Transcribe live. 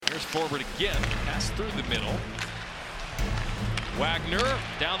Fires forward again. Pass through the middle. Wagner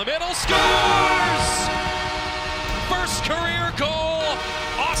down the middle. Scores! First career goal,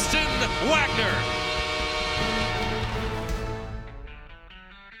 Austin Wagner.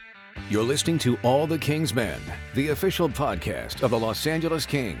 You're listening to All the Kings Men, the official podcast of the Los Angeles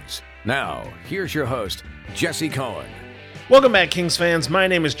Kings. Now, here's your host, Jesse Cohen. Welcome back, Kings fans. My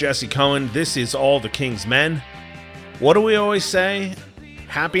name is Jesse Cohen. This is All the Kings Men. What do we always say?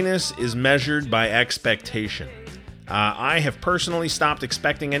 Happiness is measured by expectation. I have personally stopped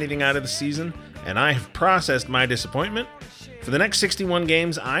expecting anything out of the season, and I have processed my disappointment. For the next 61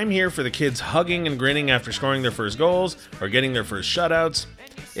 games, I'm here for the kids hugging and grinning after scoring their first goals or getting their first shutouts.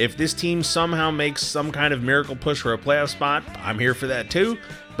 If this team somehow makes some kind of miracle push for a playoff spot, I'm here for that too.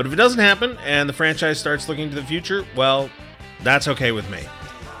 But if it doesn't happen and the franchise starts looking to the future, well, that's okay with me.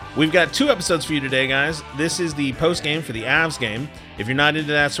 We've got 2 episodes for you today, guys. This is the post-game for the Avs game. If you're not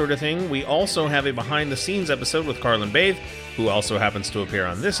into that sort of thing, we also have a behind-the-scenes episode with Carlin Bathe, who also happens to appear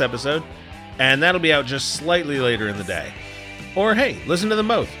on this episode, and that'll be out just slightly later in the day. Or hey, listen to them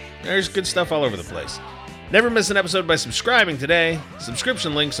both. There's good stuff all over the place. Never miss an episode by subscribing today.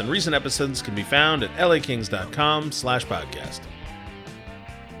 Subscription links and recent episodes can be found at lakings.com/podcast.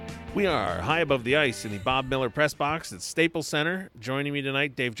 We are high above the ice in the Bob Miller press box at Staples Center. Joining me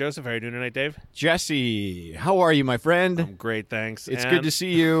tonight, Dave Joseph. How are you doing tonight, Dave? Jesse, how are you, my friend? I'm great, thanks. It's good to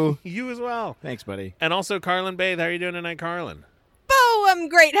see you. You as well. Thanks, buddy. And also Carlin Bathe. How are you doing tonight, Carlin? Oh, I'm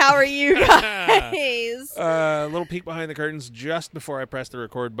great. How are you guys? A little peek behind the curtains just before I press the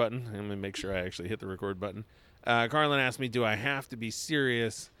record button. I'm going to make sure I actually hit the record button. Carlin asked me, do I have to be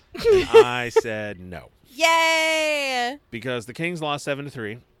serious? And I said no. Yay! Because the Kings lost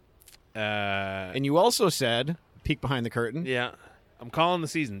 7-3. And you also said, peek behind the curtain. Yeah. I'm calling the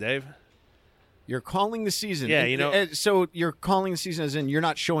season, Dave. You're calling the season. Yeah, you know. So you're calling the season as in you're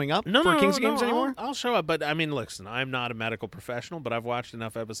not showing up for Kings games anymore? I'll show up. But, I mean, listen, I'm not a medical professional, but I've watched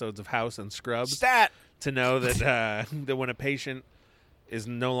enough episodes of House and Scrubs to know that that when a patient is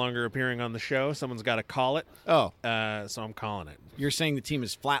no longer appearing on the show, someone's got to call it. Oh. So I'm calling it. You're saying the team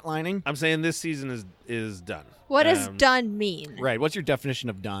is flatlining? I'm saying this season is done. What does done mean? Right. What's your definition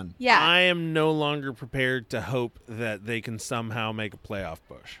of done? Yeah. I am no longer prepared to hope that they can somehow make a playoff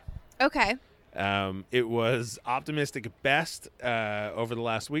push. Okay. It was optimistic at best over the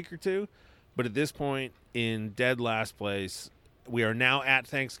last week or two, but at this point, in dead last place, we are now at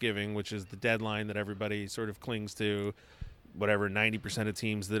Thanksgiving, which is the deadline that everybody sort of clings to. Whatever 90% of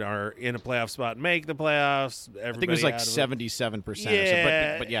teams that are in a playoff spot make the playoffs. I think it was like 77%.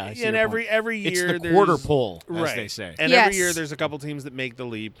 Yeah, but yeah. I see and your every point. year it's the quarter pull, as right. they say. And yes. every year there's a couple teams that make the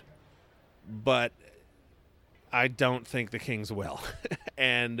leap, but I don't think the Kings will.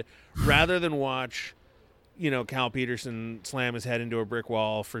 And rather than watch, Cal Peterson slam his head into a brick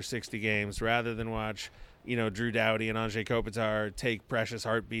wall for 60 games, rather than watch, Drew Doughty and Anze Kopitar take precious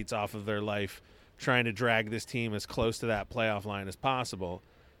heartbeats off of their life, trying to drag this team as close to that playoff line as possible,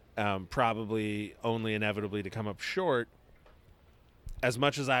 probably only inevitably to come up short. As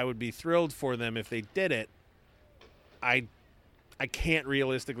much as I would be thrilled for them if they did it, I can't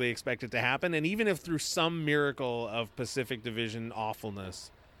realistically expect it to happen. And even if through some miracle of Pacific Division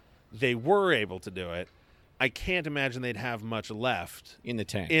awfulness they were able to do it, I can't imagine they'd have much left in the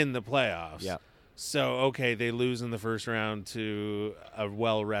tank in the playoffs. Yep. So, okay, they lose in the first round to a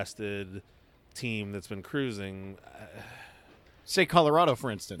well-rested team that's been cruising. Say Colorado,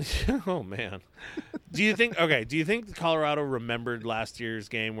 for instance. Oh, man. Do you think Colorado remembered last year's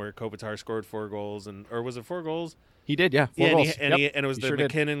game where Kopitar scored 4 goals, or was it 4 goals? He did, yeah. 4 goals. And it was the sure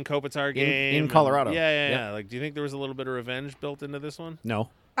McKinnon-Kopitar game. In Colorado. Yeah. Like, do you think there was a little bit of revenge built into this one? No.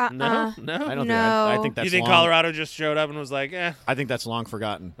 No? I don't No. think I think that's You think long. Colorado just showed up and was like, eh? I think that's long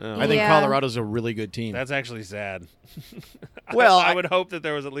forgotten. Oh. I think Yeah. Colorado's a really good team. That's actually sad. Well, I would hope that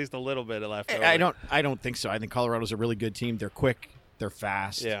there was at least a little bit left over. I don't think so. I think Colorado's a really good team. They're quick. They're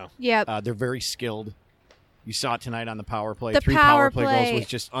fast. Yeah. Yep. They're very skilled. You saw it tonight on the power play. The 3 power power play play. goals was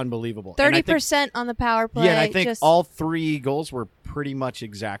just unbelievable. 30% on the power play. Yeah, and I think just, all 3 goals were pretty much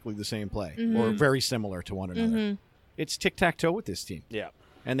exactly the same play or very similar to one another. It's tic-tac-toe with this team. Yeah.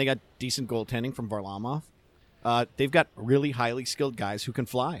 And they got decent goaltending from Varlamov. They've got really highly skilled guys who can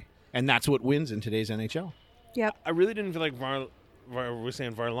fly. And that's what wins in today's NHL. Yep. I really didn't feel like we're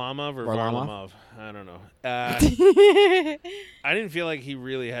saying Varlamov or Varlamov? Varlamov? I don't know. I didn't feel like he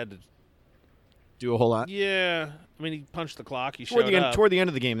really had to Do a whole lot. Yeah. I mean, he punched the clock. He showed up. Toward the end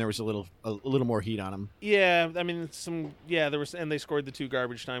of the game, there was a little more heat on him. Yeah. I mean, there was, and they scored the 2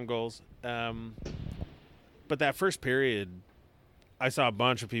 garbage time goals. But that first period, I saw a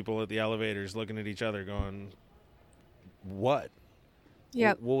bunch of people at the elevators looking at each other going, what?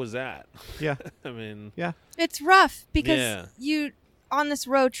 Yep. What was that? Yeah. I mean, Yeah. It's rough because Yeah. you on this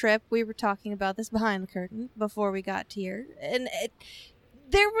road trip, we were talking about this behind the curtain before we got here, and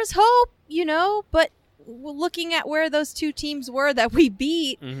there was hope, but looking at where those two teams were that we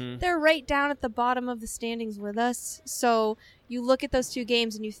beat, they're right down at the bottom of the standings with us. So you look at those two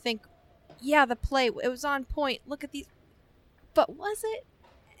games and you think, yeah, the play, it was on point. Look at these. But was it?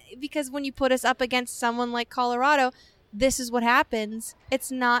 Because when you put us up against someone like Colorado, this is what happens.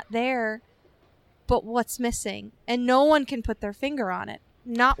 It's not there. But what's missing? And no one can put their finger on it.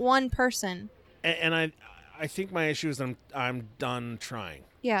 Not one person. And I think my issue is I'm done trying.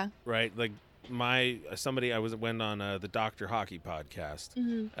 Yeah. Right? Like I went on the Dr. Hockey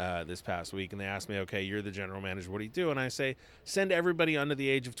podcast this past week, and they asked me, okay, you're the general manager, what do you do? And I say, send everybody under the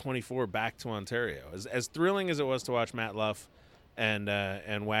age of 24 back to Ontario. As thrilling as it was to watch Matt Luff and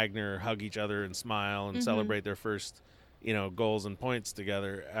Wagner hug each other and smile and celebrate their first goals and points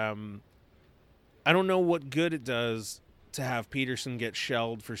together, I don't know what good it does to have Peterson get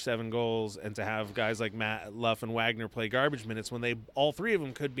shelled for 7 goals and to have guys like Matt Luff and Wagner play garbage minutes when all three of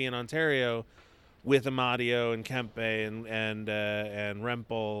them could be in Ontario with Amadio and Kempe and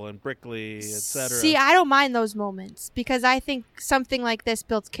Rempel and Brickley, etc. See, I don't mind those moments because I think something like this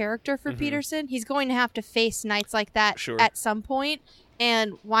builds character for Peterson. He's going to have to face nights like that at some point,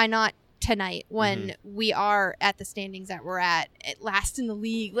 and why not tonight when we are at the standings that we're at last in the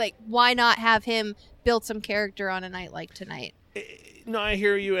league? Like, why not have him build some character on a night like tonight? No, I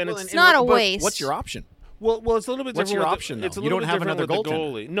hear you, and it's not a waste. What's your option? Well, it's a little bit different. What's your option, though? It's a You little don't bit have different another with the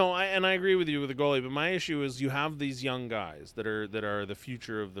goaltender. goalie. No, I agree with you with the goalie, but my issue is you have these young guys that are the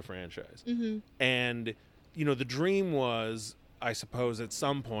future of the franchise. And, the dream was, I suppose, at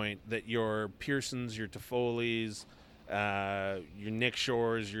some point that your Pearsons, your Toffoli's, your Nick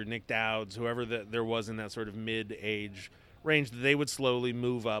Shores, your Nick Dowds, whoever there was in that sort of mid-age range, that they would slowly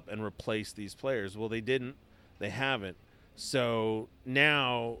move up and replace these players. Well, they didn't. They haven't. So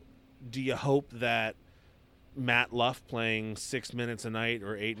now, do you hope that Matt Luff playing 6 minutes a night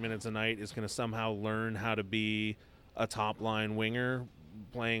or 8 minutes a night is going to somehow learn how to be a top-line winger,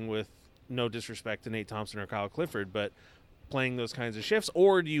 playing with, no disrespect to Nate Thompson or Kyle Clifford, but playing those kinds of shifts?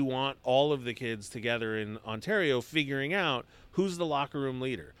 Or do you want all of the kids together in Ontario figuring out who's the locker room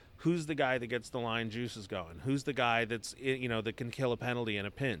leader? Who's the guy that gets the line juices going? Who's the guy that's, that can kill a penalty in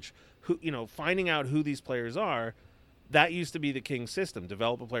a pinch? Finding out who these players are. That used to be the Kings system.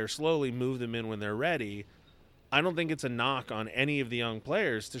 Develop a player slowly, move them in when they're ready. I don't think it's a knock on any of the young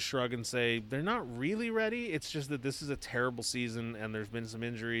players to shrug and say they're not really ready. It's just that this is a terrible season and there's been some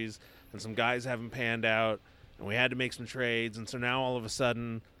injuries and some guys haven't panned out and we had to make some trades. And so now all of a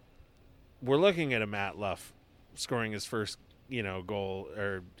sudden we're looking at a Matt Luff scoring his first, goal,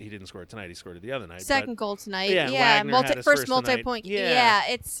 or he didn't score it tonight. He scored it the other night. Second goal tonight. Yeah. Yeah. Wagner had his First first multi-point. tonight. Yeah.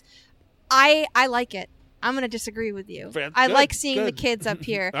 It's, I like it. I'm going to disagree with you. I like seeing the kids up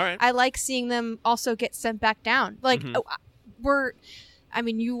here. All right. I like seeing them also get sent back down. Like, you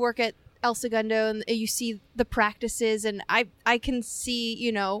work at El Segundo and you see the practices, and I can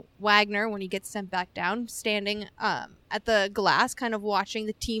see, Wagner, when he gets sent back down, standing at the glass, kind of watching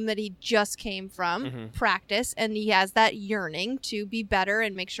the team that he just came from practice, and he has that yearning to be better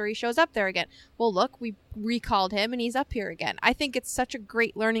and make sure he shows up there again. Well, look, we recalled him and he's up here again. I think it's such a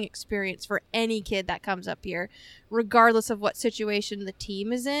great learning experience for any kid that comes up here, regardless of what situation the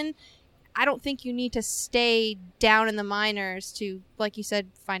team is in. I don't think you need to stay down in the minors to, like you said,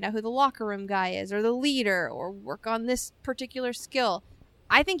 find out who the locker room guy is or the leader or work on this particular skill.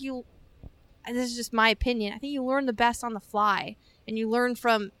 I think and this is just my opinion, I think you learn the best on the fly, and you learn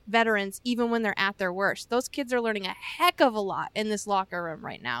from veterans even when they're at their worst. Those kids are learning a heck of a lot in this locker room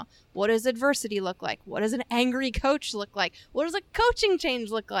right now. What does adversity look like? What does an angry coach look like? What does a coaching change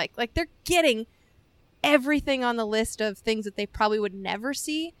look like? Like, they're getting everything on the list of things that they probably would never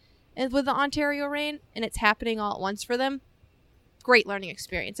see with the Ontario Reign, and it's happening all at once for them. Great learning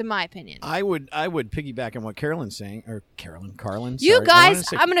experience, in my opinion. I would piggyback on what Carolyn's saying, or Carlyn. You sorry.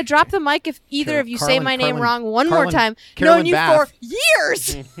 guys, I'm going to drop the mic if either of you say my name wrong one more time. Known you for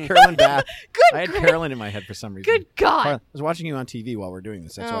years. Carolyn Bath. Good. I had Carolyn in my head for some reason. Good God. I was watching you on TV while we're doing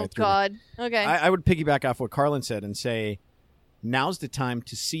this. That's why I threw God. Okay. I would piggyback off what Carlyn said and say, now's the time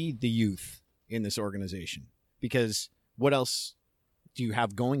to see the youth in this organization, because what else do you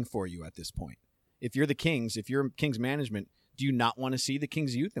have going for you at this point? If you're the Kings, if you're Kings management, do you not want to see the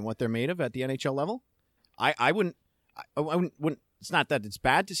Kings youth and what they're made of at the NHL level? I wouldn't. It's not that it's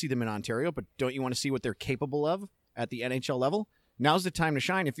bad to see them in Ontario, but don't you want to see what they're capable of at the NHL level? Now's the time to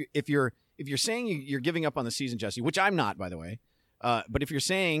shine. If you're saying you're giving up on the season, Jesse, which I'm not, by the way, but if you're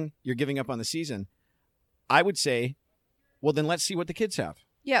saying you're giving up on the season, I would say Well, then let's see what the kids have.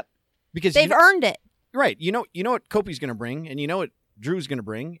 Yep. Because They've earned it. Right. You know what Kopi's going to bring, and you know what Drew's going to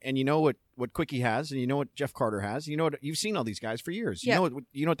bring, and you know what Quickie has, and you know what Jeff Carter has. You know what you've seen all these guys for years. Yep.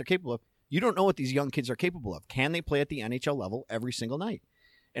 You know what they're capable of. You don't know what these young kids are capable of. Can they play at the NHL level every single night?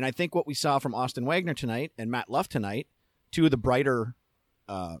 And I think what we saw from Austin Wagner tonight and Matt Luff tonight, two of the brighter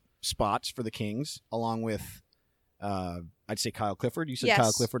spots for the Kings, along with I'd say Kyle Clifford. You said Yes.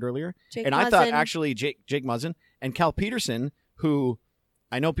 Kyle Clifford earlier. Jake and Muzzin. I thought actually Jake Muzzin and Cal Peterson, who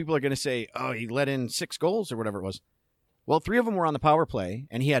I know people are going to say, oh, he let in 6 goals or whatever it was. Well, 3 of them were on the power play,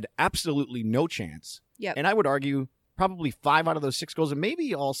 and he had absolutely no chance. Yep. And I would argue probably 5 out of those 6 goals, and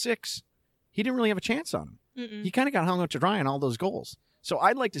maybe all 6, he didn't really have a chance on them. Mm-mm. He kind of got hung out to dry on all those goals. So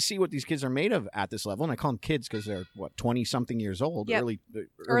I'd like to see what these kids are made of at this level. And I call them kids because they're, 20-something years old, Yep.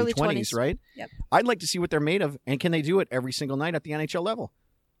 early 20s, right? Yep. I'd like to see what they're made of, and can they do it every single night at the NHL level?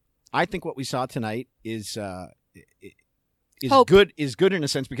 I think what we saw tonight is Hope. good in a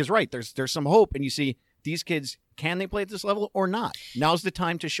sense because, right, there's some hope, and you see these kids, can they play at this level or not? Now's the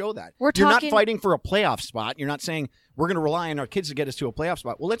time to show that. We're You're talking- not fighting for a playoff spot. You're not saying we're going to rely on our kids to get us to a playoff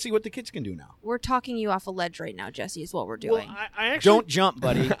spot. Well, let's see what the kids can do now. We're talking you off a ledge right now, Jesse, is what we're doing. Well, I actually Don't jump,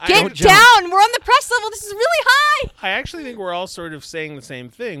 buddy. Get Don't jump. down! We're on the press level. This is really high. I actually think we're all sort of saying the same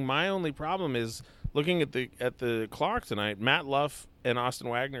thing. My only problem is looking at the clock tonight. Matt Luff and Austin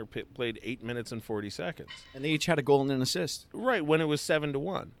Wagner played 8 minutes and 40 seconds. And they each had a goal and an assist. Right, when it was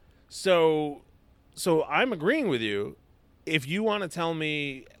 7-1. So I'm agreeing with you. If you want to tell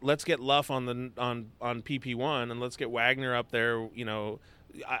me, let's get Luff on PP1 and let's get Wagner up there,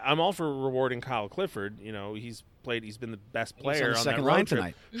 I'm all for rewarding Kyle Clifford. He's been the best player on the on second that road line trip.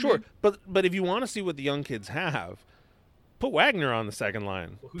 tonight. Sure, but if you want to see what the young kids have, put Wagner on the second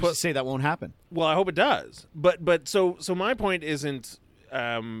line. Who's to say that won't happen? Well, I hope it does. But so my point isn't,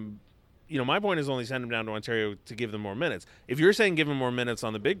 my point is only send him down to Ontario to give them more minutes. If you're saying give him more minutes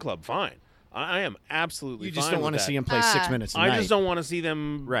on the big club, fine. I am absolutely. You just fine don't with want to that. see him play 6 minutes a night. I just don't want to see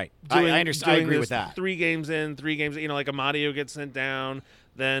them. Right. Doing, I understand. I doing agree this with that. 3 games in, 3 games. Like Amadio gets sent down.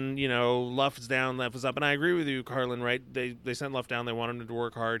 Then Luff's down, Luff is up, and I agree with you, Carlin. Right? They sent Luff down. They wanted him to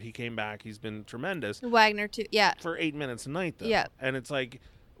work hard. He came back. He's been tremendous. Wagner, too. Yeah. For 8 minutes a night, though. Yeah. And it's like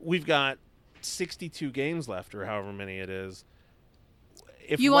we've got 62 games left, or however many it is.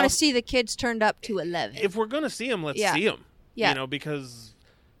 If You want to Luff- see the kids turned up to 11. If we're gonna see him, let's Yeah. see him. Yeah. Because.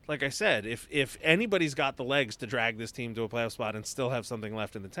 Like I said, if anybody's got the legs to drag this team to a playoff spot and still have something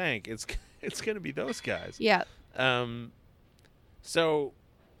left in the tank, it's going to be those guys. Yeah. So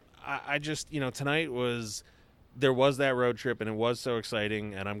I just, tonight there was that road trip and it was so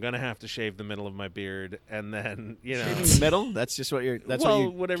exciting, and I'm going to have to shave the middle of my beard and then, Shaving the middle? That's just what you're. That's well, what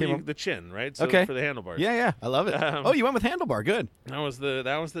you. whatever came up- the chin, right? So Okay. for the handlebars. Yeah, I love it. You went with handlebar. Good. That was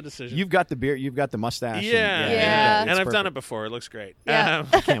the decision. You've got the beard. You've got the mustache. Yeah. Yeah. And it's I've done perfect. it before. It looks great. Yeah.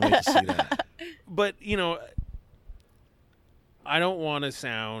 I can't wait to see that. But, I don't want to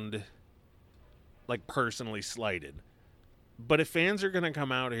sound like personally slighted. But if fans are going to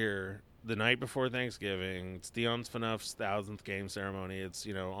come out here the night before Thanksgiving, it's Dion Phaneuf's 1,000th game ceremony, it's,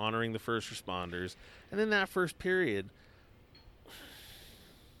 honoring the first responders, and in that first period,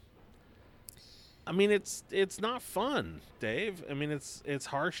 I mean, it's not fun, Dave. I mean, it's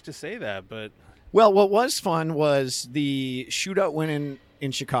harsh to say that, but... Well, what was fun was the shootout win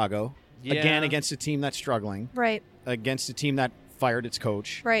in Chicago, Yeah. again against a team that's struggling, Right. against a team that fired its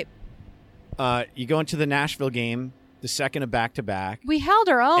coach. Right. You go into the Nashville game, the second of back-to-back. We held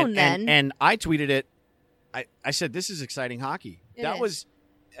our own then. And I tweeted it. I said, this is exciting hockey. It that is. was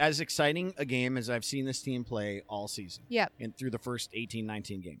as exciting a game as I've seen this team play all season. Yep. And through the first 18,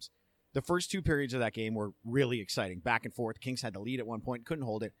 19 games. The first 2 periods of that game were really exciting. Back and forth. Kings had the lead at one point, couldn't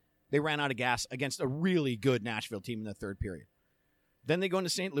hold it. They ran out of gas against a really good Nashville team in the third period. Then they go into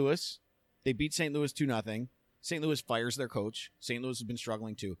St. Louis. They beat St. Louis 2-0. St. Louis fires their coach. St. Louis has been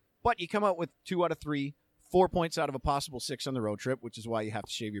struggling too. But you come out with 2 out of 3, 4 points out of a possible 6 on the road trip, which is why you have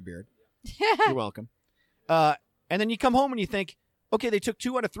to shave your beard. You're welcome. And then you come home and you think, okay, they took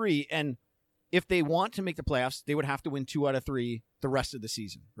 2 out of 3, and if they want to make the playoffs, they would have to win 2 out of 3 the rest of the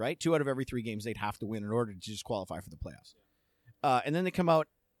season, right? 2 out of every 3 games they'd have to win in order to just qualify for the playoffs. And then they come out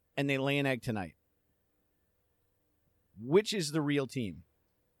and they lay an egg tonight. Which is the real team?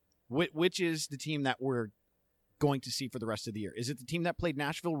 Which is the team that we're going to see for the rest of the year? Is it the team that played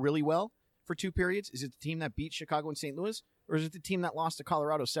Nashville really well for 2 periods? Is it the team that beat Chicago and St. Louis? Or is it the team that lost to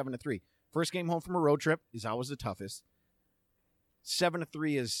Colorado 7-3? First game home from a road trip is always the toughest.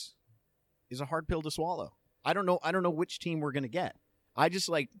 7-3 is a hard pill to swallow. I don't know which team we're going to get. I just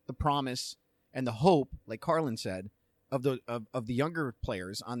like the promise and the hope, like Carlin said, of the younger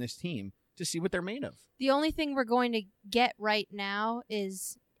players on this team to see what they're made of. The only thing we're going to get right now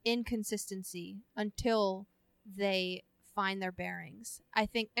is inconsistency until they find their bearings. I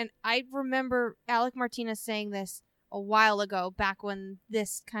think, and I remember Alec Martinez saying this a while ago, back when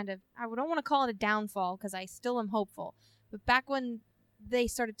this kind of, I don't want to call it a downfall because I still am hopeful, but back when they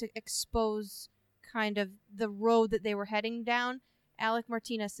started to expose kind of the road that they were heading down, Alec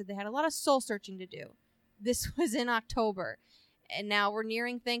Martinez said they had a lot of soul searching to do. This was in October, and now we're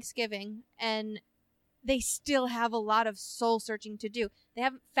nearing Thanksgiving, and they still have a lot of soul searching to do. They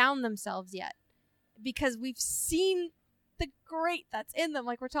haven't found themselves yet because we've seen the great that's in them,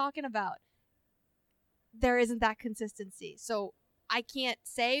 like we're talking about. There isn't that consistency. So I can't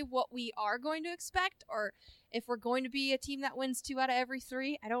say what we are going to expect or if we're going to be a team that wins 2 out of every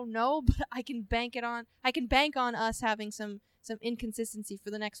 3. I don't know, but I can bank on us having some inconsistency for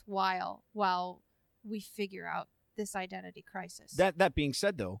the next while we figure out this identity crisis. That being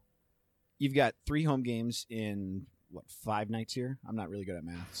said, though, you've got 3 home games in, 5 nights here? I'm not really good at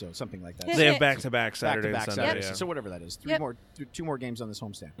math, so something like that. They have back-to-back Saturday and Sunday. Saturdays. Yeah. So whatever that is. 2 more games on this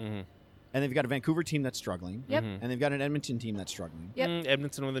homestand. Mm-hmm. And they've got a Vancouver team that's struggling. Yep. Mm-hmm. And they've got an Edmonton team that's struggling. Yep.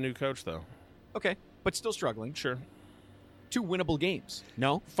 Edmonton with a new coach, though. Okay, but still struggling. Sure. 2 winnable games.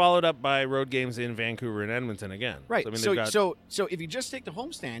 No? Followed up by road games in Vancouver and Edmonton again. Right. So, So if you just take the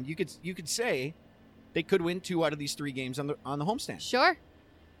homestand, you could say they could win 2 out of these 3 games on the homestand. Sure.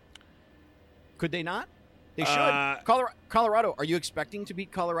 Could they not? They should. Colorado. Are you expecting to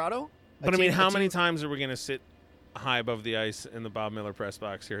beat Colorado? But I mean, how many times are we going to sit high above the ice in the Bob Miller press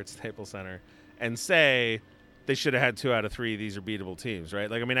box here at Staples Center and say they should have had 2 out of 3? These are beatable teams, right?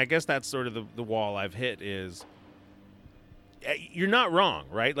 Like, I mean, I guess that's sort of the wall I've hit is you're not wrong,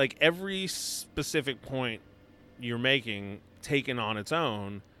 right? Like, every specific point you're making taken on its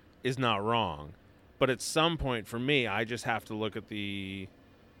own is not wrong. But at some point, for me, I just have to look at the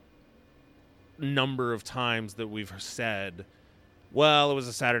number of times that we've said, well, it was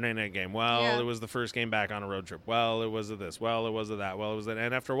a Saturday night game. Well, it was the first game back on a road trip. Well, it was a this. Well, it was a that. Well, it was that.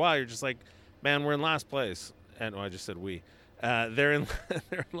 And after a while, you're just like, man, we're in last place. And I just said we. They're in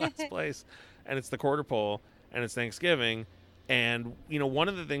last place. And it's the quarter pole. And it's Thanksgiving. And, one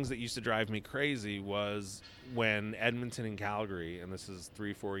of the things that used to drive me crazy was when Edmonton and Calgary, and this is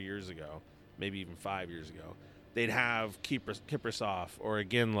 3-4 years ago, maybe even 5 years ago, they'd have Kiprusoff or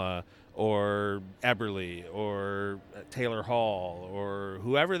Iginla or Eberle or Taylor Hall or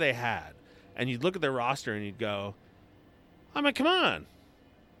whoever they had. And you'd look at their roster and you'd go, I mean, come on.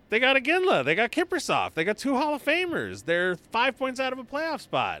 They got Iginla. They got Kiprusoff. They got 2 Hall of Famers. They're 5 points out of a playoff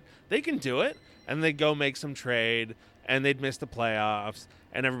spot. They can do it. And they'd go make some trade, and they'd miss the playoffs.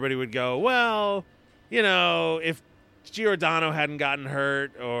 And everybody would go, well, if Giordano hadn't gotten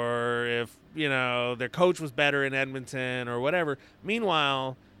hurt or if, their coach was better in Edmonton or whatever.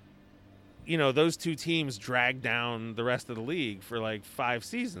 Meanwhile, those 2 teams dragged down the rest of the league for like 5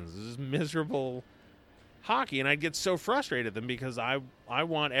 seasons. This is miserable hockey, and I'd get so frustrated at them because I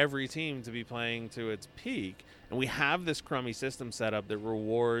want every team to be playing to its peak, and we have this crummy system set up that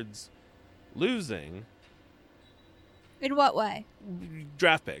rewards losing. In what way?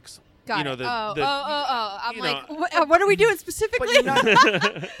 Draft picks. Got it. I'm like, what are we doing specifically? But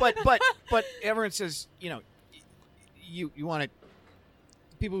you're not, but everyone says, you want to.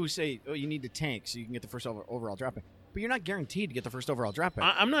 People who say, oh, you need to tank so you can get the first overall draft pick. But you're not guaranteed to get the first overall draft pick.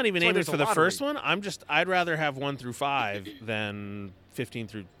 I'm not even aiming for the first one. I'd rather have 1 through 5 than 15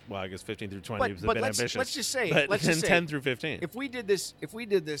 through 20 is a bit ambitious. Let's just say 10 through 15. If we did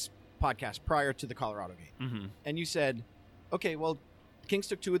this podcast prior to the Colorado game, and you said, okay, well, Kings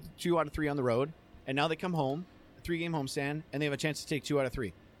took 2 out of 3 on the road, and now they come home, a 3-game homestand, and they have a chance to take 2 out of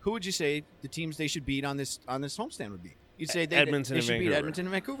 3. Who would you say the teams they should beat on this homestand would be? You'd say they should beat Edmonton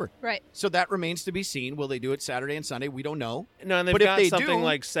and Vancouver. Right. So that remains to be seen. Will they do it Saturday and Sunday? We don't know. No, and they've got something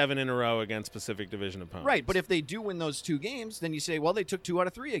like 7 in a row against Pacific Division opponents. Right, but if they do win those 2 games, then you say, well, they took 2 out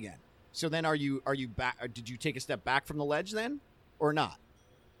of 3 again. So then are you back? Did you take a step back from the ledge then, or not?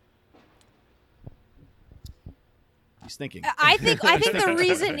 He's thinking. I think the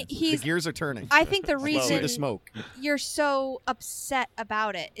reason the gears are turning. I think the reason the smoke. You're so upset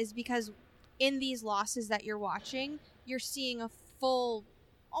about it is because in these losses that you're watching, you're seeing a full,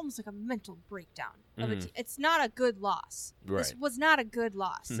 almost like a mental breakdown of a team. It's not a good loss. Right. This was not a good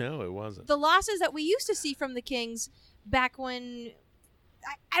loss. No, it wasn't. The losses that we used to see from the Kings back when.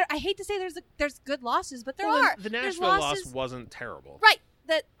 I hate to say there's good losses, but there are. The Nashville loss wasn't terrible. Right.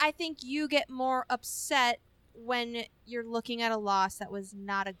 That I think you get more upset when you're looking at a loss that was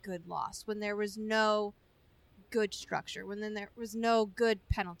not a good loss, when there was no good structure, when then there was no good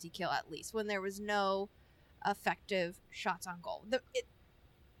penalty kill, at least when there was no effective shots on goal.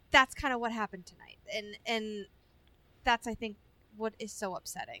 that's kind of what happened tonight, and that's, I think, what is so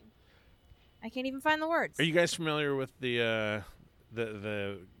upsetting. I can't even find the words. Are you guys familiar with the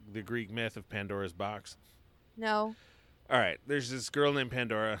Greek myth of Pandora's box? No. All right, there's this girl named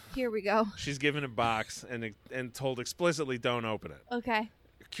Pandora. Here we go. She's given a box and told explicitly, don't open it. Okay.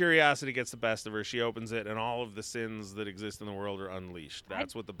 Curiosity gets the best of her. She opens it, and all of the sins that exist in the world are unleashed.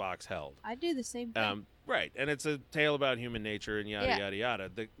 That's what the box held. I do the same thing. Right, and it's a tale about human nature and yada, yada, yada.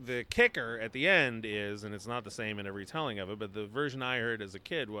 The kicker at the end is, and it's not the same in every telling of it, but the version I heard as a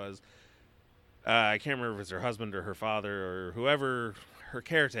kid was, I can't remember if it's her husband or her father or whoever, her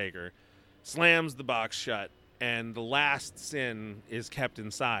caretaker, slams the box shut, and the last sin is kept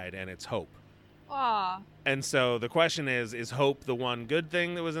inside, and it's hope. Aw. And so the question is hope the one good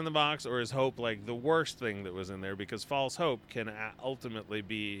thing that was in the box, or is hope like the worst thing that was in there? Because false hope can ultimately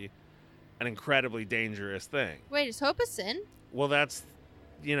be an incredibly dangerous thing. Wait, is hope a sin? Well, that's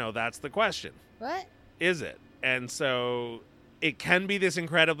the question. What? Is it? And so it can be this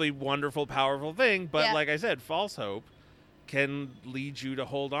incredibly wonderful, powerful thing, but like I said, false hope can lead you to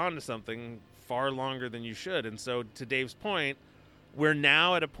hold on to something far longer than you should. And so to Dave's point, we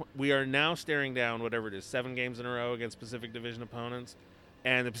are now staring down whatever it is, 7 games in a row against Pacific Division opponents,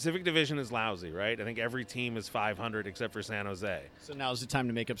 and the Pacific Division is lousy, right? I think every team is 500 except for San Jose. So now's the time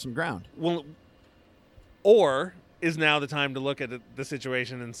to make up some ground. Well, or is now the time to look at the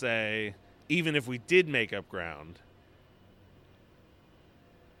situation and say, even if we did make up ground,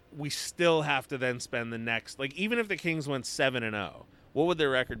 we still have to then spend the next, like, even if the Kings went 7-0, what would their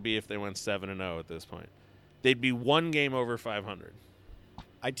record be if they went 7-0 at this point? They'd be 1 game over 500.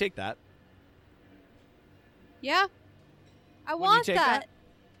 I'd take that. Yeah. I Wouldn't you want take that.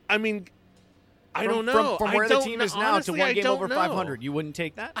 I mean, I don't know. From where the team is now to 1 game over 500, you wouldn't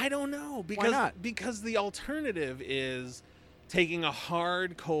take that? I don't know. Why not? Because the alternative is taking a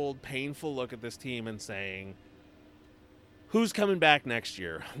hard, cold, painful look at this team and saying, who's coming back next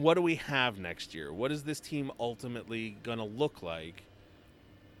year? What do we have next year? What is this team ultimately going to look like?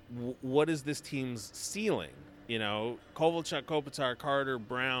 What is this team's ceiling? You know, Kovalchuk, Kopitar, Carter,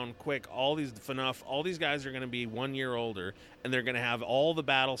 Brown, Quick, all these guys are going to be 1 year older, and they're going to have all the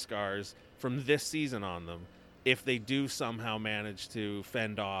battle scars from this season on them if they do somehow manage to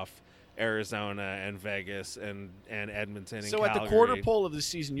fend off Arizona and Vegas and Edmonton and So Calgary. at the quarter pole of the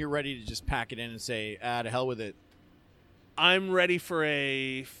season, you're ready to just pack it in and say, to hell with it. I'm ready for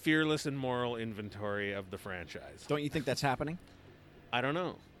a fearless and moral inventory of the franchise. Don't you think that's happening? I don't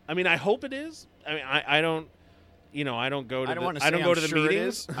know. I mean, I hope it is. I mean, I don't. You know, I don't go to. I don't go to the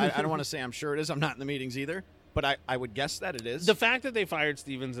meetings. I I don't want to say I'm sure it is. I'm not in the meetings either. But I would guess that it is. The fact that they fired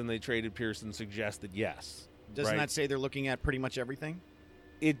Stevens and they traded Pearson suggested yes. Doesn't that say they're looking at pretty much everything?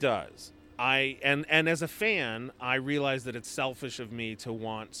 It does. And as a fan, I realize that it's selfish of me to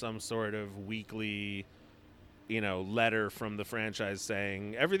want some sort of weekly, letter from the franchise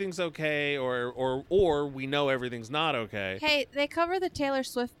saying everything's okay or we know everything's not okay. Hey, they cover the Taylor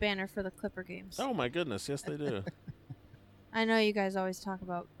Swift banner for the Clipper games. Oh my goodness, yes they do. I know you guys always talk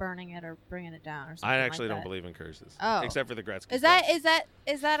about burning it or bringing it down or something. I actually like don't that. believe in curses. Oh. Except for the Gretzky.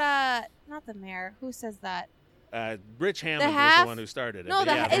 Is that not the mayor? Who says that? Rich Hammond was half? the one who started it. No,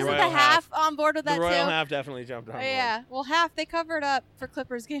 but yeah, isn't the Royal half on board with that the Royal too? half definitely jumped on board. Yeah. Well, half they covered up for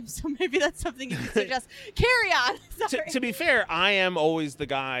Clippers games, so maybe that's something you can suggest. Carry on. Sorry. To be fair, I am always the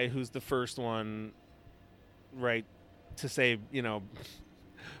guy who's the first one, right, to say,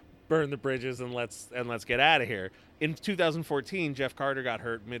 burn the bridges and let's get out of here. In 2014, Jeff Carter got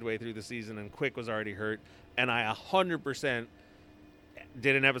hurt midway through the season, and Quick was already hurt, and I 100%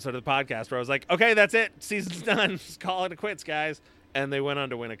 did an episode of the podcast where I was like, okay, that's it. Season's done. Just call it a quits, guys. And they went on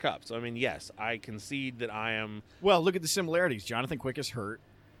to win a cup. So, I mean, yes, I concede that I am. Well, look at the similarities. Jonathan Quick is hurt.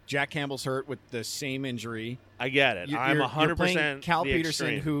 Jack Campbell's hurt with the same injury. I get it. I'm 100% playing Cal the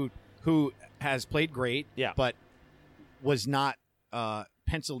Peterson, extreme. who has played great, yeah, but was not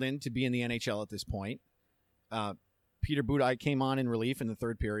penciled in to be in the NHL at this point. Peter Budaj came on in relief in the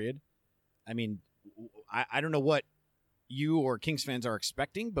third period. I mean, I don't know what you or Kings fans are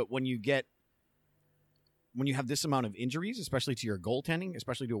expecting, but when you have this amount of injuries, especially to your goaltending,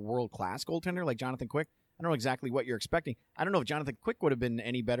 especially to a world-class goaltender like Jonathan Quick, I don't know exactly what you're expecting. I don't know if Jonathan Quick would have been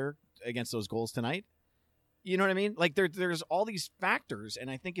any better against those goals tonight. You know what I mean? Like there's all these factors,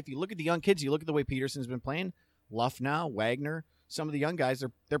 and I think if you look at the young kids, you look at the way Peterson's been playing, Luff now, Wagner, some of the young guys,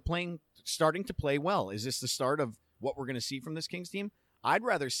 they're playing, starting to play well. Is this the start of what we're going to see from this Kings team? I'd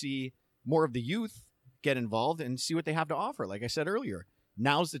rather see more of the youth get involved and see what they have to offer. Like I said earlier,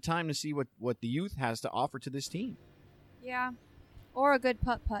 now's the time to see what the youth has to offer to this team. Yeah. Or a good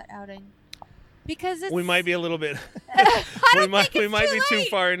putt-putt outing. Because it's, we might be a little bit. we might be too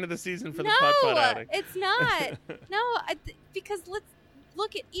far into the season for the putt-putt outing. It's not. No, because let's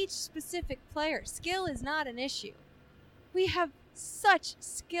look at each specific player. Skill is not an issue. We have such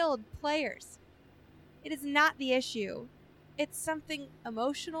skilled players. It is not the issue. It's something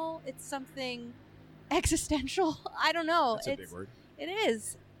emotional. It's something existential. I don't know. That's a big word. It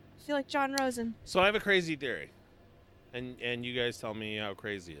is. I feel like John Rosen. So I have a crazy theory, and you guys tell me how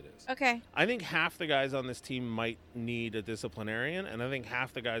crazy it is. Okay. I think half the guys on this team might need a disciplinarian, and I think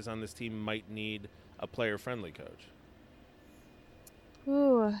half the guys on this team might need a player-friendly coach.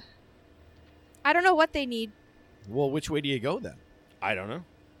 Ooh. I don't know what they need. Well, which way do you go then? I don't know.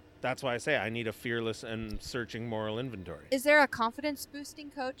 That's why I say I need a fearless and searching moral inventory. Is there a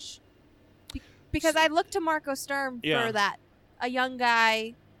confidence-boosting coach? Because I look to Marco Sturm for that. A young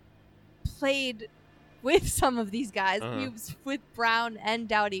guy played with some of these guys. He was with Brown and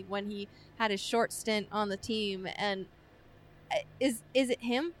Doughty when he had his short stint on the team. And is it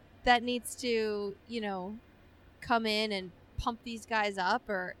him that needs to, come in and pump these guys up?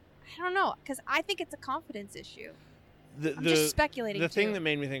 Or I don't know, because I think it's a confidence issue. I'm just speculating. The thing that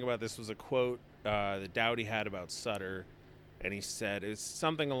made me think about this was a quote that Doughty had about Sutter, and he said it's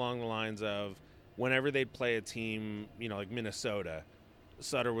something along the lines of, whenever they'd play a team, like Minnesota,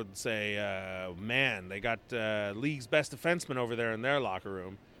 Sutter would say, man, they got league's best defenseman over there in their locker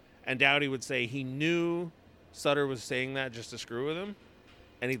room. And Doughty would say he knew Sutter was saying that just to screw with him,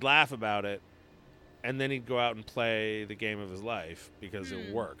 and he'd laugh about it, and then he'd go out and play the game of his life because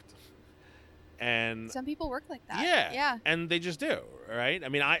it worked. And some people work like that. Yeah. And they just do, right? I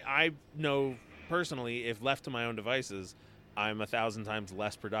mean, I know personally, if left to my own devices, I'm 1,000 times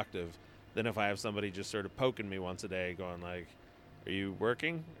less productive than if I have somebody just sort of poking me once a day going like, are you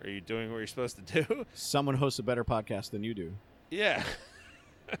working? Are you doing what you're supposed to do? Someone hosts a better podcast than you do. Yeah.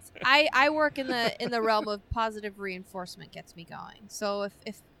 I work in the realm of positive reinforcement gets me going. So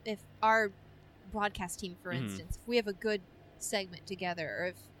if our broadcast team, for instance, if we have a good segment together,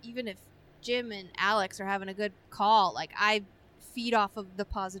 or even if Jim and Alex are having a good call, like I feed off of the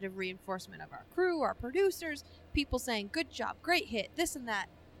positive reinforcement of our crew, our producers, people saying, good job, great hit, this and that.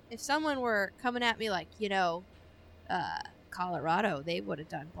 If someone were coming at me like, Colorado, they would have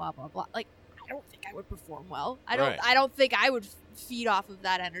done blah, blah, blah. Like, I don't think I would perform well. I don't think I would feed off of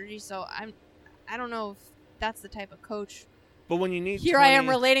that energy. So I don't know if that's the type of coach. But when you need I am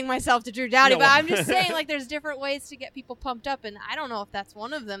relating myself to Drew Doughty, but I'm just saying, like, there's different ways to get people pumped up, and I don't know if that's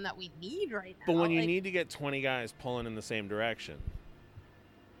one of them that we need right now. But when you need to get 20 guys pulling in the same direction,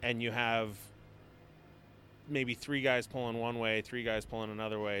 and you have maybe 3 guys pulling one way, 3 guys pulling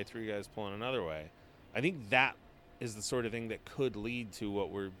another way, 3 guys pulling another way, I think that is the sort of thing that could lead to what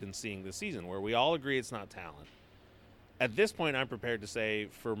we've been seeing this season, where we all agree it's not talent. At this point, I'm prepared to say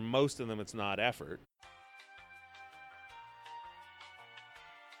for most of them it's not effort.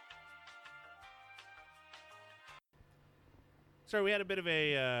 Sorry, we had a bit of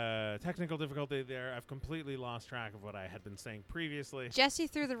a technical difficulty there. I've completely lost track of what I had been saying previously. Jesse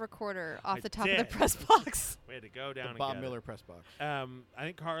threw the recorder off the top did. of the press box. We had to go down and Bob get Miller it. press box. I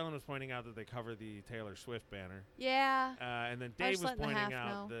think Carlin was pointing out that they cover the Taylor Swift banner. Yeah. And then Dave was pointing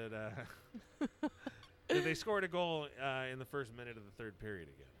out that they scored a goal in the first minute of the third period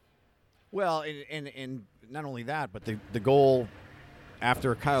again. Well, and not only that, but the goal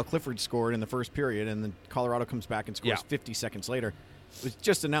after Kyle Clifford scored in the first period, and then Colorado comes back and scores 50 seconds later. It was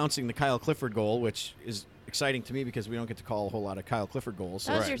just announcing the Kyle Clifford goal, which is exciting to me because we don't get to call a whole lot of Kyle Clifford goals.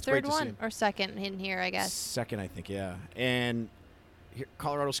 That was your third one, or second in here, I guess. Second, I think, yeah. And here,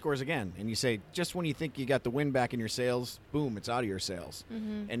 Colorado scores again, and you say, just when you think you got the wind back in your sails, boom, it's out of your sails.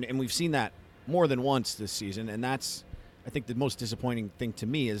 Mm-hmm. And we've seen that more than once this season, and that's, I think, the most disappointing thing to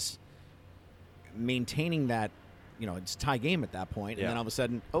me is maintaining that. It's a tie game at that point, and then all of a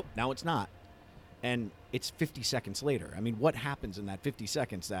sudden, now it's not. And it's 50 seconds later. I mean, what happens in that 50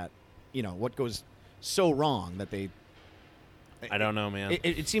 seconds that, what goes so wrong that they... I don't know, man.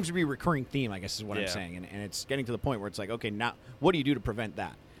 It seems to be a recurring theme, I guess is what I'm saying. And it's getting to the point where it's like, okay, now what do you do to prevent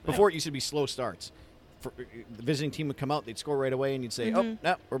that? Before it used to be slow starts. The visiting team would come out, they'd score right away, and you'd say, no,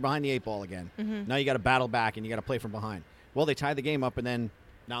 we're behind the 8 ball again. Now you got to battle back, and you got to play from behind. Well, they tie the game up, and then...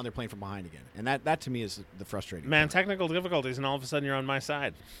 now they're playing from behind again. And that to me is the frustrating Man, part. Technical difficulties, and all of a sudden you're on my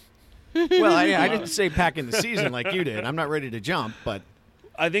side. Well, I didn't say pack in the season like you did. I'm not ready to jump, but...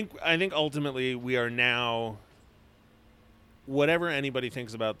 I think ultimately we are now... whatever anybody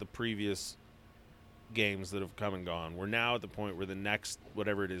thinks about the previous games that have come and gone, we're now at the point where the next,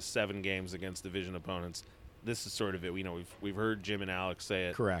 whatever it is, 7 games against division opponents, this is sort of it. We've heard Jim and Alex say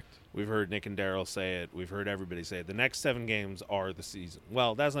it. Correct. We've heard Nick and Daryl say it. We've heard everybody say it. The next 7 games are the season.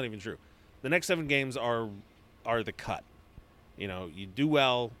 Well, that's not even true. the next 7 games are the cut. You know, you do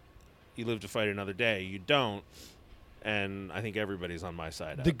well, you live to fight another day. You don't, and I think everybody's on my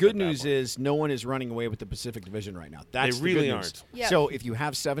side. The good news is no one is running away with the Pacific Division right now. That's they really the good news. aren't. Yep. So if you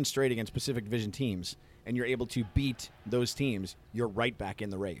have 7 straight against Pacific Division teams and you're able to beat those teams, you're right back in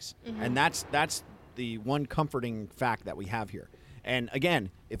the race. And that's the one comforting fact that we have here. And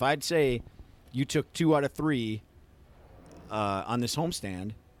again, if I'd say you took 2 out of 3 on this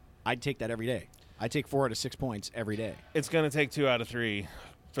homestand, I'd take that every day. I take 4 out of 6 points every day. It's going to take 2 out of 3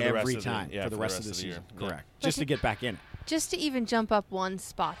 for the rest Every of time the, for the rest of the year. season. Yeah. Correct. Just to get back in it. Just to even jump up 1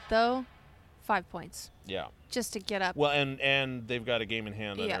 spot, though, 5 points. Yeah. Just to get up. Well, and they've got a game in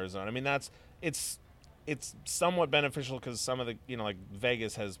hand on Arizona. I mean, it's somewhat beneficial because some of the, you know, like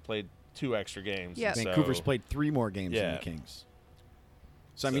Vegas has played 2 extra games. Yeah. Vancouver's so, played 3 more games than the Kings.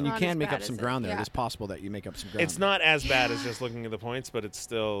 So, I mean, you Not can as make bad up some as ground it- there. yeah. It is possible that you make up some ground. It's not as bad as just looking at the points, but it's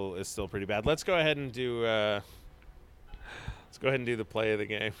still pretty bad. Let's go ahead and do the play of the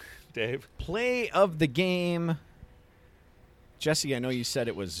game, Dave. Play of the game. Jesse, I know you said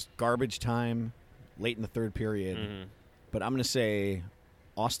it was garbage time late in the 3rd period, but I'm going to say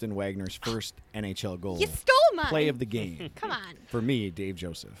Austin Wagner's first NHL goal. You stole mine. Play of the game. Come on. For me, Dave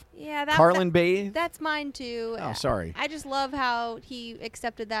Joseph. Yeah, Carlin Bay. That's mine too. Oh, sorry. I just love how he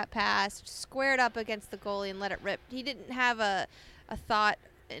accepted that pass, squared up against the goalie, and let it rip. He didn't have a thought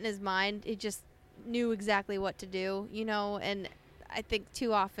in his mind. He just knew exactly what to do, you know. And I think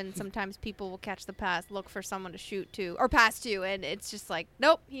too often, sometimes people will catch the pass, look for someone to shoot to or pass to, and it's just like,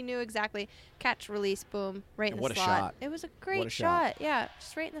 nope. He knew exactly. Catch, release, boom, right in the what a slot. shot. It was a great shot. Yeah,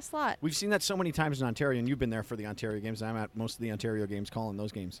 just right in the slot. We've seen that so many times in Ontario, and you've been there for the Ontario games. I'm at most of the Ontario games calling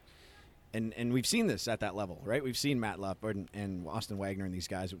those games. And we've seen this at that level, right? We've seen Matt Luff and Austin Wagner and these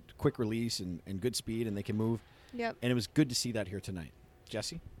guys with quick release and good speed, and they can move. Yep. And it was good to see that here tonight.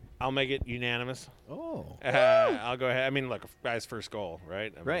 Jesse? I'll make it unanimous. Oh. I'll go ahead. I mean, look, a guy's first goal,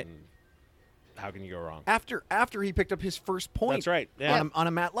 right? I Right. mean, how can you go wrong? After he picked up his first point. That's right. Yeah. On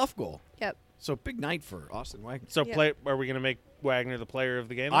a Matt Luff goal. Yep. So big night for Austin Wagner. So Yeah. are we going to make Wagner the player of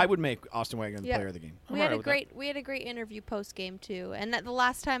the game? I would make Austin Wagner the Yeah. player of the game. We I'm had all a right with great interview post game too, and the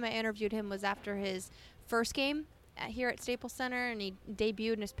last time I interviewed him was after his first game here at Staples Center, and he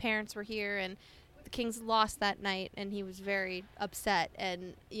debuted, and his parents were here, and the Kings lost that night, and he was very upset,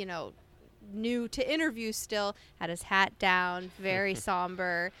 and you know, new to interview still, had his hat down, very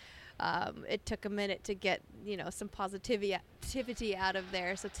somber. It took a minute to get some positivity out of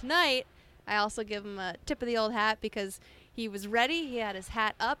there. So tonight, I also give him a tip of the old hat because he was ready. He had his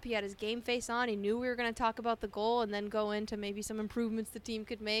hat up. He had his game face on. He knew we were going to talk about the goal and then go into maybe some improvements the team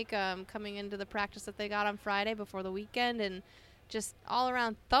could make coming into the practice that they got on Friday before the weekend. And just all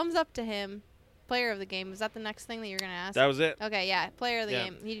around, thumbs up to him. Player of the game. Was that the next thing that you're going to ask? That was it. Okay, yeah. Player of the Yeah.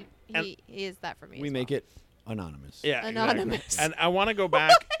 game. He is that for me. We as make well. it anonymous. Yeah, Anonymous. Exactly. And I want to go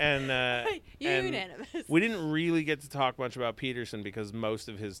back and Unanimous. we didn't really get to talk much about Peterson because most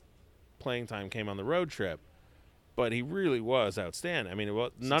of his playing time came on the road trip, but he really was outstanding. I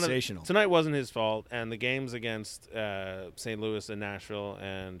mean, Sensational. Tonight wasn't his fault, and the games against St. Louis and Nashville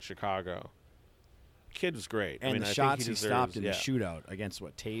and Chicago, kid was great. And I mean, the I shots think he stopped in the shootout against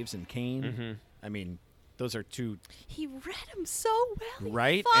Taves and Kane. Mm-hmm. I mean, those are two He read him so well. He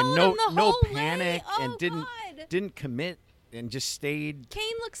right, followed and him the no whole panic, way. Oh, and God. didn't commit, and just stayed. Kane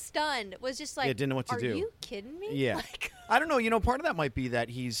looked stunned. Was just like, Yeah, didn't know what to are do. you kidding me? Yeah, Like, I don't know. Part of that might be that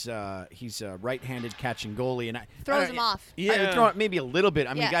he's a right-handed catching goalie, and throws him off. Yeah. throw it maybe a little bit.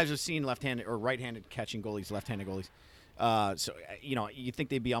 I mean, Yeah. guys have seen left-handed or right-handed catching goalies, left-handed goalies. So you think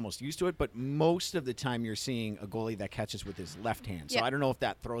they'd be almost used to it, but most of the time you're seeing a goalie that catches with his left hand. So Yeah. I don't know if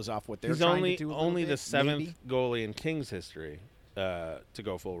that throws off what they're He's trying only to do. a little only the bit, 7th maybe. goalie in Kings history to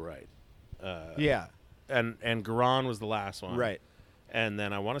go full right. Yeah, And Garon was the last one. right. And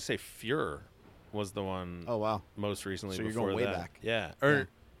then I want to say Fuhrer was the one Oh wow. most recently So you're before going way that. back. Yeah. Yeah.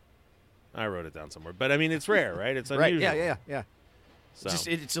 I wrote it down somewhere. But I mean, it's rare, right? It's Right. unusual. Yeah. So.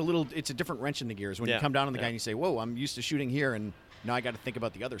 It's a different wrench in the gears when you Yeah, come down on the guy yeah. and you say, "Whoa, I'm used to shooting here, and now I got to think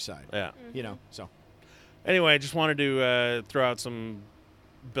about the other side." Yeah. So Anyway, I just wanted to throw out some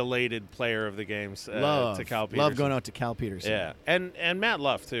belated player of the games to Cal Peterson. love going out to Cal Peterson. Yeah, and Matt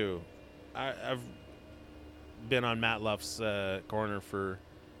Luff too. I've been on Matt Luff's corner for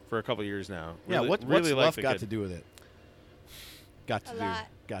a couple years now. Yeah. Really, What's really like Luff the got kid. to do with it? Got to A do. lot.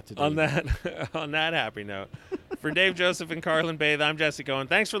 Got to do. On that happy note, for Dave Joseph and Carlin Bathe, I'm Jesse Cohen.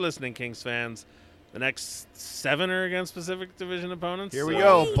 Thanks for listening, Kings fans. The next 7 are against Pacific Division opponents. Here we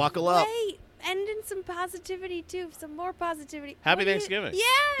so- go. Buckle up. Wait, ending some positivity too. Some more positivity. Happy What do you- Thanksgiving.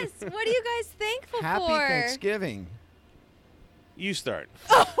 Yes. What are you guys thankful Happy for? Thanksgiving. You start.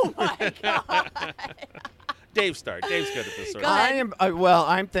 Oh my god. Dave start. Dave's good at this sort Go of ahead. thing.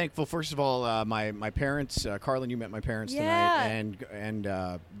 I'm thankful. First of all, my parents, Carlin, you met my parents Yeah. tonight,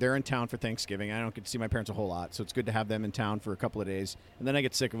 and they're in town for Thanksgiving. I don't get to see my parents a whole lot, so it's good to have them in town for a couple of days. And then I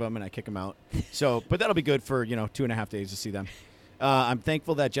get sick of them and I kick them out. So, but that'll be good for 2.5 days to see them. I'm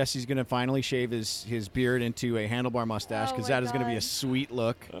thankful that Jesse's going to finally shave his beard into a handlebar mustache, Oh because my that is going to be a God. sweet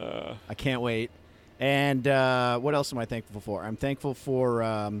look. I can't wait. And what else am I thankful for? I'm thankful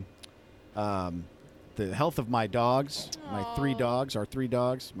for the health of my dogs, my Aw. 3 dogs, our 3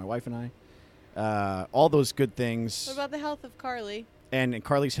 dogs, my wife and I. All those good things. What about the health of Carly? And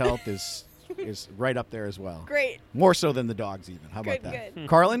Carly's health is right up there as well. Great. More so than the dogs even. How about Good, that? good.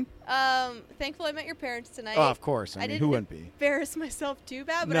 Carlin? Thankful I met your parents tonight. Oh, of course. I mean, didn't who wouldn't be? embarrass myself too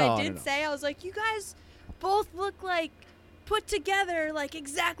bad, but No, I did no. say, I was like, you guys both look like put together, like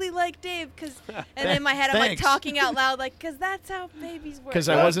exactly like Dave. And in my head, I'm like Thanks. talking out loud, like, because that's how babies work. Because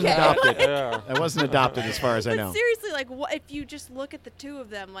I wasn't Okay. adopted. Yeah. I wasn't adopted as far as I But know. seriously, like, what if you just look at the two of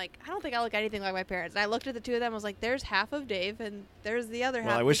them? Like, I don't think I look anything like my parents. And I looked at the two of them. I was like, "There's half of Dave, and there's the other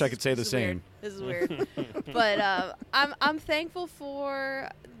half." Well, I wish This I could say the this is weird. same. This is weird. But I'm thankful for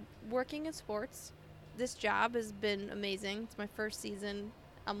working in sports. This job has been amazing. It's my first season.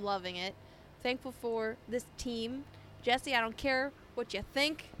 I'm loving it. Thankful for this team, Jesse. I don't care what you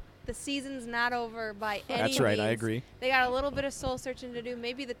think. The season's not over by any means. That's right. I agree. They got a little bit of soul searching to do.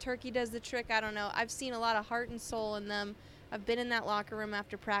 Maybe the turkey does the trick. I don't know. I've seen a lot of heart and soul in them. I've been in that locker room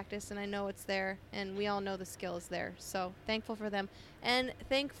after practice, and I know it's there, and we all know the skill is there. So thankful for them. And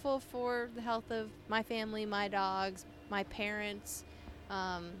thankful for the health of my family, my dogs, my parents,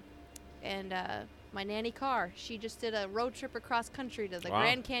 and my nanny Carr. She just did a road trip across country to the Wow.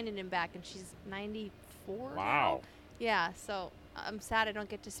 Grand Canyon and back, and she's 94 now. Wow. Yeah, so I'm sad I don't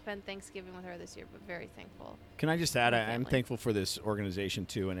get to spend Thanksgiving with her this year, but very thankful. Can I just add, My I'm family. thankful for this organization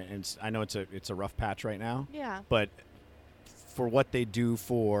too, and I know it's a rough patch right now, Yeah. but for what they do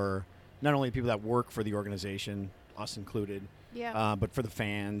for not only the people that work for the organization, us included, Yeah. but for the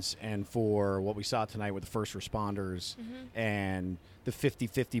fans and for what we saw tonight with the first responders Mm-hmm. and the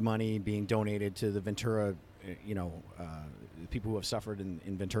 50-50 money being donated to the Ventura, the people who have suffered in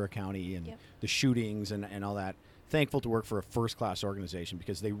Ventura County and Yep. the shootings and all that. Thankful to work for a first-class organization,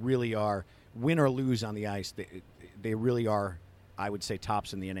 because they really are, win or lose on the ice, they really are, I would say,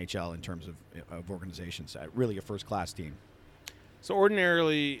 tops in the NHL in terms of organizations. Really a first-class team. So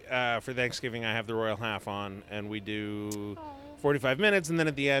ordinarily for Thanksgiving, I have the Royal Half on, and we do 45 minutes, and then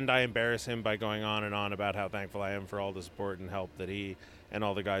at the end, I embarrass him by going on and on about how thankful I am for all the support and help that he and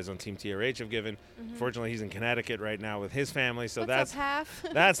all the guys on Team TRH have given. Fortunately, he's in Connecticut right now with his family, so What's that's up, half?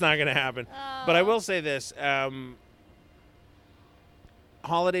 that's not going to happen. But I will say this.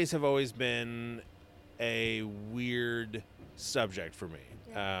 Holidays have always been a weird subject for me.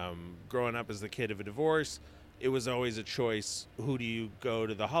 Growing up as the kid of a divorce, it was always a choice. Who do you go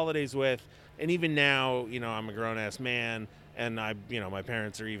to the holidays with? And even now, I'm a grown-ass man, and my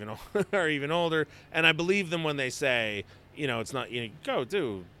parents are even are even older, and I believe them when they say, it's not, go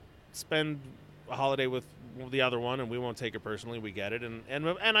do, spend a holiday with the other one, and we won't take it personally. We get it,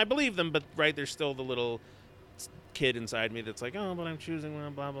 and I believe them, but right, there's still the little kid inside me that's like, oh, but I'm choosing blah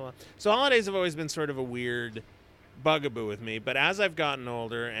blah blah. So holidays have always been sort of a weird bugaboo with me. But as I've gotten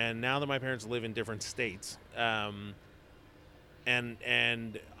older, and now that my parents live in different states, and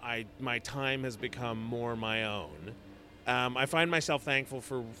my time has become more my own, I find myself thankful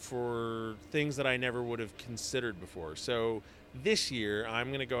for things that I never would have considered before. So this year, I'm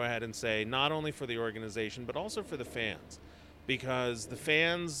going to go ahead and say not only for the organization, but also for the fans, because the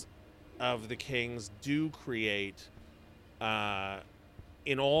fans of the Kings do create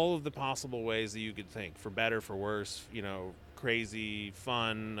in all of the possible ways that you could think, for better, for worse, crazy,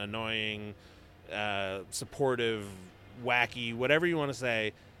 fun, annoying, supportive, wacky, whatever you want to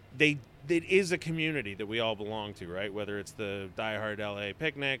say. It is a community that we all belong to, right? Whether it's the diehard LA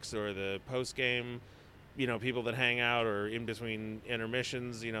picnics or the Postgame, people that hang out, or in between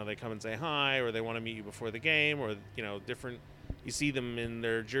intermissions, they come and say hi, or they want to meet you before the game, or, different, you see them in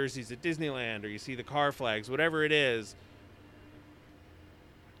their jerseys at Disneyland, or you see the car flags, whatever it is,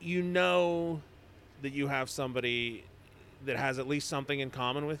 that you have somebody that has at least something in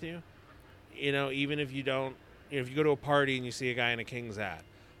common with you. Even if you don't, if you go to a party and you see a guy in a Kings hat,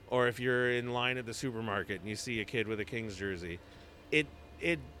 or if you're in line at the supermarket and you see a kid with a Kings jersey,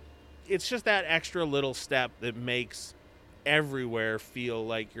 it's just that extra little step that makes everywhere feel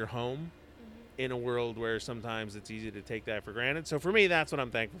like you're home in a world where sometimes it's easy to take that for granted. So for me, that's what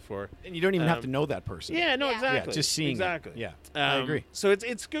I'm thankful for. And you don't even have to know that person. Yeah, no, Yeah. exactly. Yeah, just seeing it. exactly. Yeah, I agree. So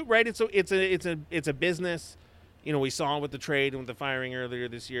it's good, right? It's a business. we saw with the trade and with the firing earlier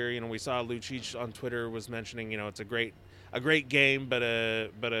this year. We saw Lucic on Twitter was mentioning, it's a great game, but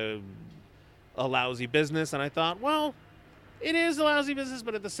a lousy business. And I thought, well, it is a lousy business,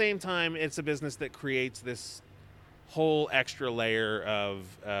 but at the same time, it's a business that creates this whole extra layer of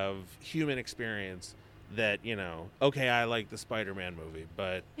human experience that, okay, I like the Spider-Man movie,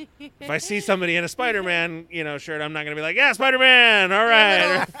 but if I see somebody in a Spider-Man, shirt, I'm not going to be like, yeah, Spider-Man, all right.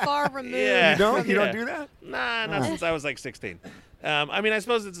 A little far removed. Yeah. You don't do that? Nah, not since I was like 16. I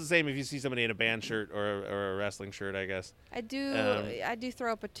suppose it's the same if you see somebody in a band shirt or a wrestling shirt, I guess. I do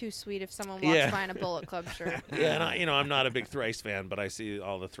throw up a too sweet if someone walks by in a Bullet Club shirt. Yeah, and I'm not a big Thrice fan, but I see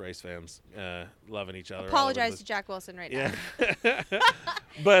all the Thrice fans loving each other. Apologize to Jack Wilson right now.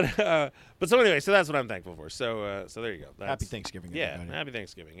 but so anyway, so that's what I'm thankful for. So there you go. Happy Thanksgiving, everybody. Happy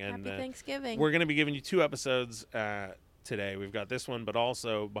Thanksgiving. And Happy Thanksgiving. we're going to be giving you 2 episodes today. We've got this one, but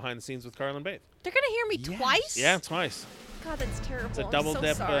also Behind the Scenes with Carlin Baith. They're going to hear me twice? Yeah, twice. God, that's terrible. It's a double I'm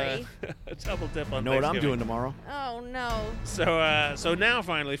dip. so sorry. A double dip on Know what I'm Thanksgiving. doing tomorrow? Oh, no. So now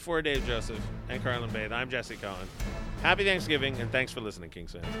finally, for Dave Joseph and Carlin Baith, I'm Jesse Cohen. Happy Thanksgiving, and thanks for listening,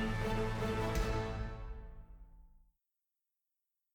 Kings fans.